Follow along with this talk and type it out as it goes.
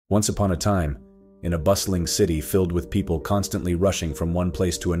Once upon a time, in a bustling city filled with people constantly rushing from one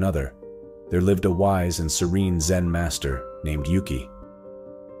place to another, there lived a wise and serene Zen master named Yuki.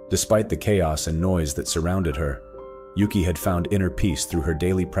 Despite the chaos and noise that surrounded her, Yuki had found inner peace through her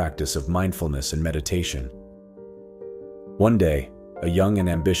daily practice of mindfulness and meditation. One day, a young and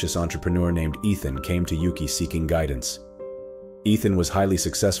ambitious entrepreneur named Ethan came to Yuki seeking guidance. Ethan was highly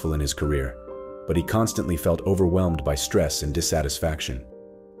successful in his career, but he constantly felt overwhelmed by stress and dissatisfaction.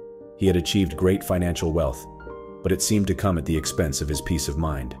 He had achieved great financial wealth, but it seemed to come at the expense of his peace of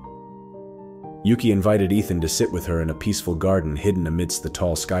mind. Yuki invited Ethan to sit with her in a peaceful garden hidden amidst the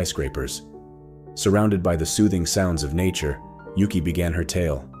tall skyscrapers. Surrounded by the soothing sounds of nature, Yuki began her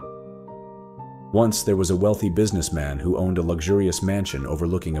tale. Once there was a wealthy businessman who owned a luxurious mansion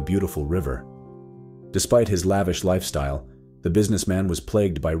overlooking a beautiful river. Despite his lavish lifestyle, the businessman was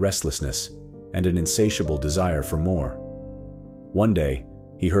plagued by restlessness and an insatiable desire for more. One day,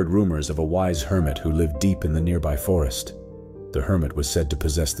 he heard rumors of a wise hermit who lived deep in the nearby forest. The hermit was said to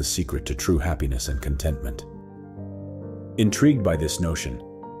possess the secret to true happiness and contentment. Intrigued by this notion,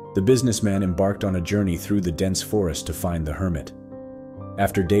 the businessman embarked on a journey through the dense forest to find the hermit.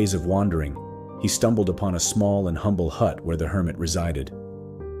 After days of wandering, he stumbled upon a small and humble hut where the hermit resided.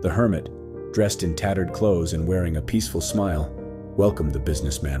 The hermit, dressed in tattered clothes and wearing a peaceful smile, welcomed the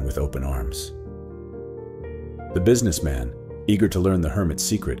businessman with open arms. The businessman, eager to learn the hermit's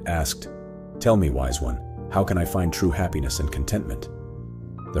secret, asked, "Tell me, wise one, how can I find true happiness and contentment?"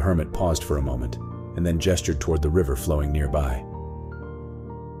 The hermit paused for a moment and then gestured toward the river flowing nearby.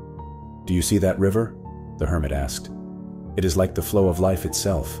 "Do you see that river?" the hermit asked. "It is like the flow of life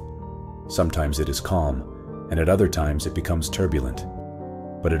itself. Sometimes it is calm, and at other times it becomes turbulent.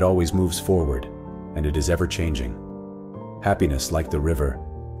 But it always moves forward, and it is ever-changing. Happiness, like the river,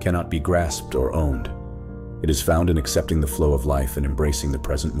 cannot be grasped or owned. It is found in accepting the flow of life and embracing the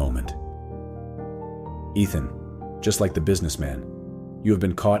present moment." Ethan, just like the businessman, you have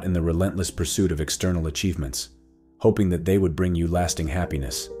been caught in the relentless pursuit of external achievements, hoping that they would bring you lasting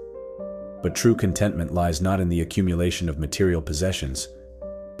happiness. But true contentment lies not in the accumulation of material possessions,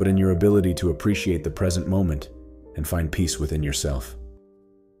 but in your ability to appreciate the present moment and find peace within yourself.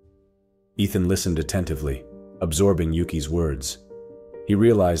 Ethan listened attentively, absorbing Yuki's words. He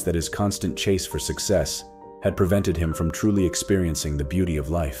realized that his constant chase for success had prevented him from truly experiencing the beauty of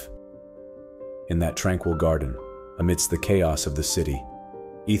life. In that tranquil garden, amidst the chaos of the city,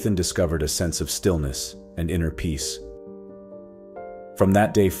 Ethan discovered a sense of stillness and inner peace. From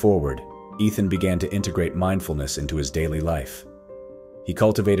that day forward, Ethan began to integrate mindfulness into his daily life. He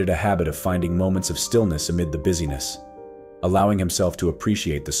cultivated a habit of finding moments of stillness amid the busyness, allowing himself to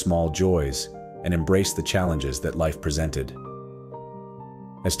appreciate the small joys and embrace the challenges that life presented.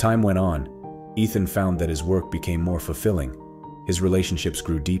 As time went on, Ethan found that his work became more fulfilling, his relationships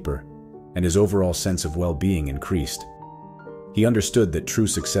grew deeper, and his overall sense of well-being increased. He understood that true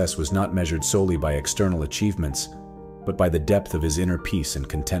success was not measured solely by external achievements, but by the depth of his inner peace and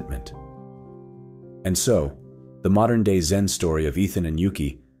contentment. And so, the modern-day Zen story of Ethan and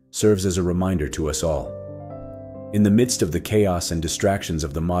Yuki serves as a reminder to us all. In the midst of the chaos and distractions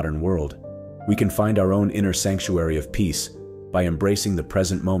of the modern world, we can find our own inner sanctuary of peace by embracing the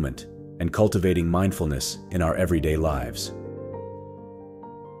present moment and cultivating mindfulness in our everyday lives.